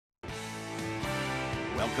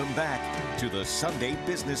Welcome back to the Sunday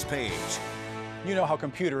Business Page. You know how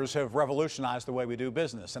computers have revolutionized the way we do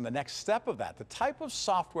business, and the next step of that, the type of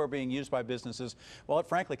software being used by businesses, well, it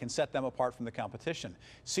frankly can set them apart from the competition.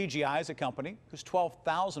 CGI is a company whose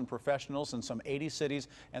 12,000 professionals in some 80 cities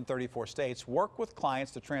and 34 states work with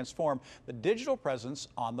clients to transform the digital presence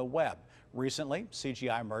on the web. Recently,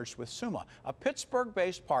 CGI merged with Summa, a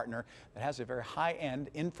Pittsburgh-based partner that has a very high-end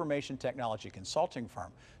information technology consulting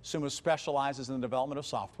firm. Summa specializes in the development of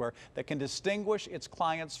software that can distinguish its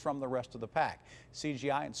clients from the rest of the pack.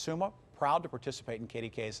 CGI and Summa proud to participate in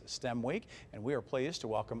KDK's STEM Week, and we are pleased to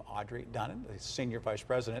welcome Audrey Dunnan, the Senior Vice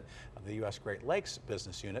President of the U.S. Great Lakes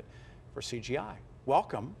Business Unit for CGI.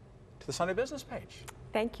 Welcome to the Sunday Business Page.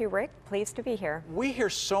 Thank you, Rick. Pleased to be here. We hear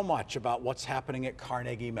so much about what's happening at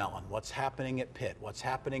Carnegie Mellon, what's happening at Pitt, what's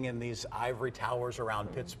happening in these ivory towers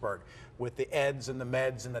around Pittsburgh with the eds and the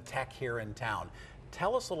meds and the tech here in town.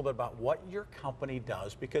 Tell us a little bit about what your company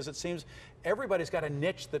does, because it seems everybody's got a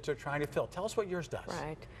niche that they're trying to fill. Tell us what yours does.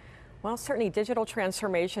 Right. Well, certainly digital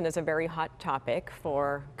transformation is a very hot topic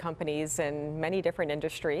for companies in many different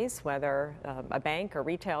industries, whether a bank, a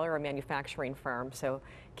retailer, or a manufacturing firm. So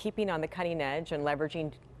keeping on the cutting edge and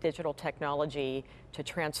leveraging digital technology to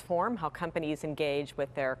transform how companies engage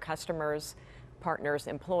with their customers, partners,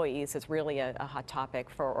 employees is really a hot topic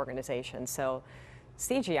for organizations. So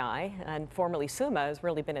CGI, and formerly Summa, has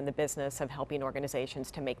really been in the business of helping organizations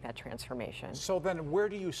to make that transformation. So then where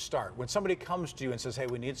do you start? When somebody comes to you and says, hey,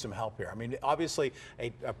 we need some help here. I mean, obviously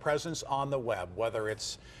a presence on the web, whether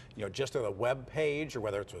it's just a web page or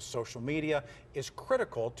whether it's with social media, is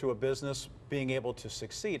critical to a business being able to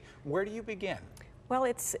succeed. Where do you begin? Well,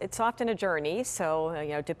 it's often a journey,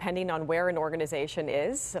 so depending on where an organization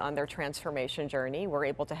is on their transformation journey, we're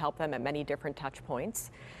able to help them at many different touch points.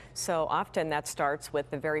 So often that starts with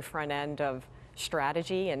the very front end of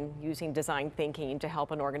strategy and using design thinking to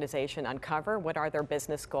help an organization uncover what are their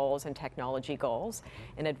business goals and technology goals,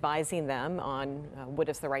 and advising them on what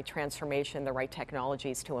is the right transformation, the right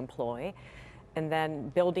technologies to employ, and then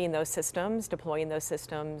building those systems, deploying those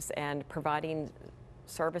systems, and providing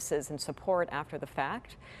services and support after the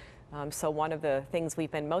fact. So one of the things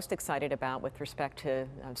we've been most excited about with respect to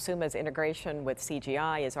Summa's integration with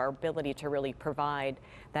CGI is our ability to really provide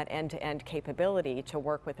that end-to-end capability to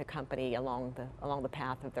work with a company along the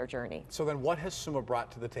path of their journey. So then what has Summa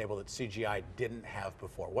brought to the table that CGI didn't have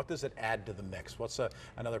before? What does it add to the mix? What's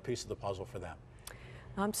another piece of the puzzle for them?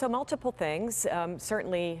 So multiple things.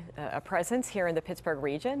 Certainly a presence here in the Pittsburgh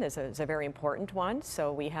region is a very important one.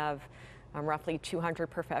 So we have roughly 200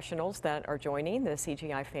 professionals that are joining the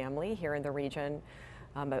CGI family here in the region,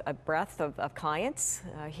 a breadth of clients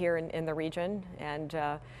here in the region, and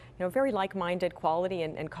very like-minded quality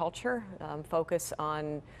and culture, focus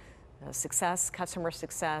on success, customer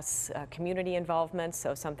success, community involvement,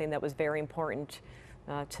 so something that was very important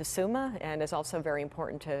to Summa and is also very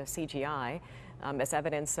important to CGI. As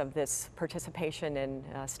evidence of this participation in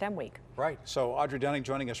STEM Week. Right. So Audrey Dunning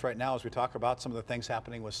joining us right now as we talk about some of the things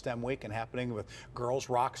happening with STEM Week and happening with Girls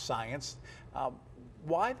Rock Science.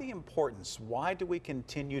 Why the importance? Why do we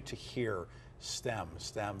continue to hear STEM,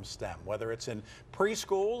 whether it's in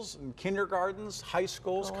preschools, and kindergartens, high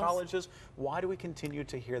schools, colleges? Why do we continue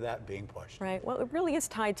to hear that being pushed? Right. Well, it really is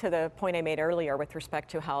tied to the point I made earlier with respect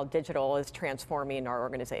to how digital is transforming our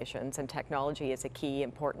organizations, and technology is a key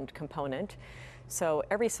important component. So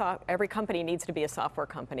every company needs to be a software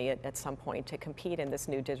company at some point to compete in this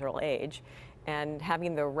new digital age, and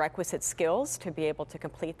having the requisite skills to be able to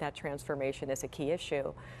complete that transformation is a key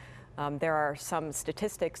issue. There are some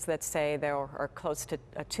statistics that say there are close to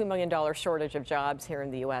a $2 million shortage of jobs here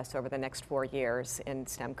in the U.S. over the next 4 years in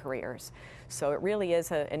STEM careers. So it really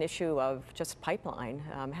is an issue of just pipeline,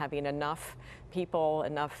 having enough people,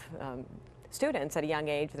 enough students at a young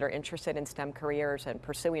age that are interested in STEM careers and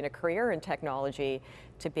pursuing a career in technology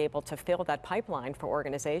to be able to fill that pipeline for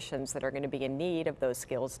organizations that are going to be in need of those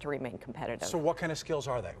skills to remain competitive. So what kind of skills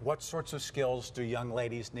are they? What sorts of skills do young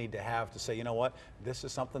ladies need to have to say, you know what, this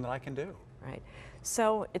is something that I can do? Right.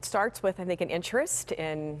 So it starts with, I think, an interest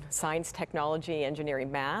in science, technology,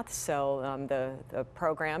 engineering, math. So the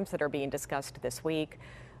programs that are being discussed this week,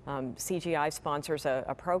 CGI sponsors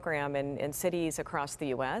a program in cities across the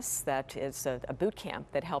U.S. that is a boot camp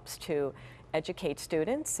that helps to educate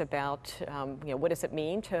students about what does it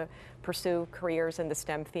mean to pursue careers in the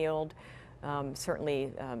STEM field.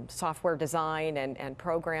 Certainly software design and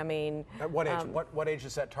programming. At what age? What age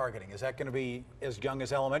is that targeting? Is that going to be as young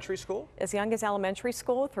as elementary school? As young as elementary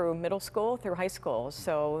school, through middle school, through high school.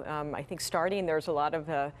 So I think there's a lot of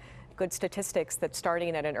good statistics that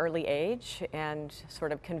starting at an early age and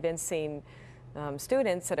sort of convincing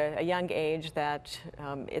students at a young age that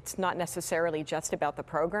it's not necessarily just about the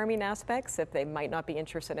programming aspects, if they might not be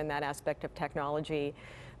interested in that aspect of technology,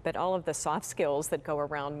 but all of the soft skills that go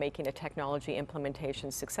around making a technology implementation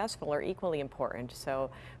successful are equally important. So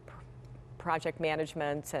project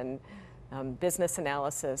management and business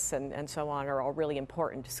analysis and so on are all really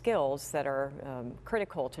important skills that are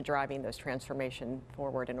critical to driving those transformation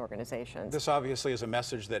forward in organizations. This obviously is a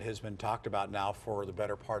message that has been talked about now for the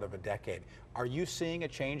better part of a decade. Are you seeing a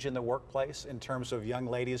change in the workplace in terms of young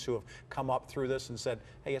ladies who have come up through this and said,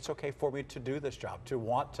 hey, it's okay for me to do this job, to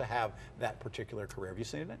want to have that particular career? Have you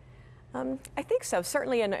seen it? I think so.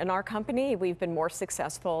 Certainly in our company, we've been more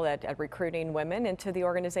successful at recruiting women into the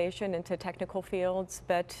organization, into technical fields,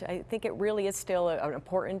 but I think it really is still an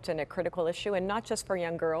important and a critical issue, and not just for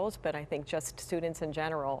young girls, but I think just students in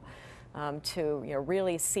general, to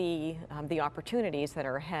really see the opportunities that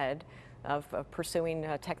are ahead of pursuing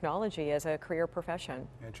technology as a career profession.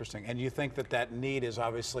 Interesting. And you think that that need is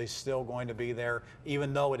obviously still going to be there,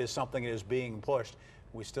 even though it is something that is being pushed,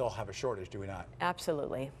 we still have a shortage, do we not?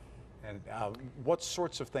 Absolutely. And what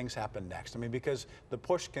sorts of things happen next? I mean, because the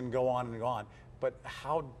push can go on and on, but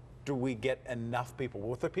how do we get enough people?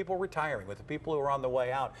 With the people retiring, with the people who are on the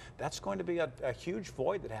way out, that's going to be a huge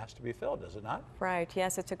void that has to be filled, is it not? Right,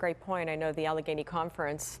 yes, it's a great point. I know the Allegheny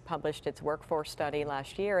Conference published its workforce study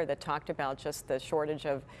last year that talked about just the shortage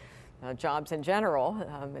of jobs in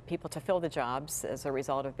general, people to fill the jobs as a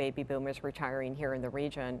result of baby boomers retiring here in the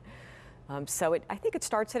region. So I think it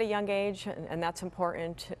starts at a young age, and that's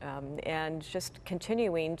important, and just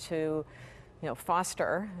continuing to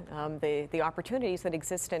foster the opportunities that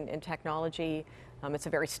exist in technology. It's a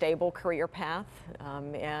very stable career path,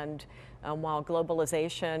 and while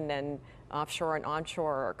globalization and offshore and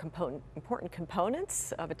onshore are important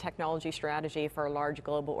components of a technology strategy for a large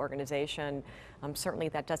global organization, certainly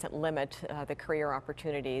that doesn't limit the career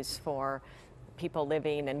opportunities for people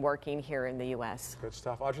living and working here in the U.S. Good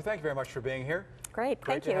stuff. Audrey, thank you very much for being here. Great, thank you.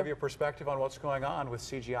 Great to have your perspective on what's going on with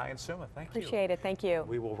CGI and SUMA. Thank you. Appreciate it, thank you.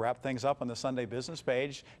 We will wrap things up on the Sunday Business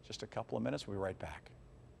Page. Just a couple of minutes, we'll be right back.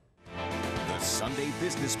 The Sunday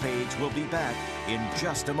Business Page will be back in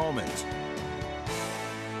just a moment.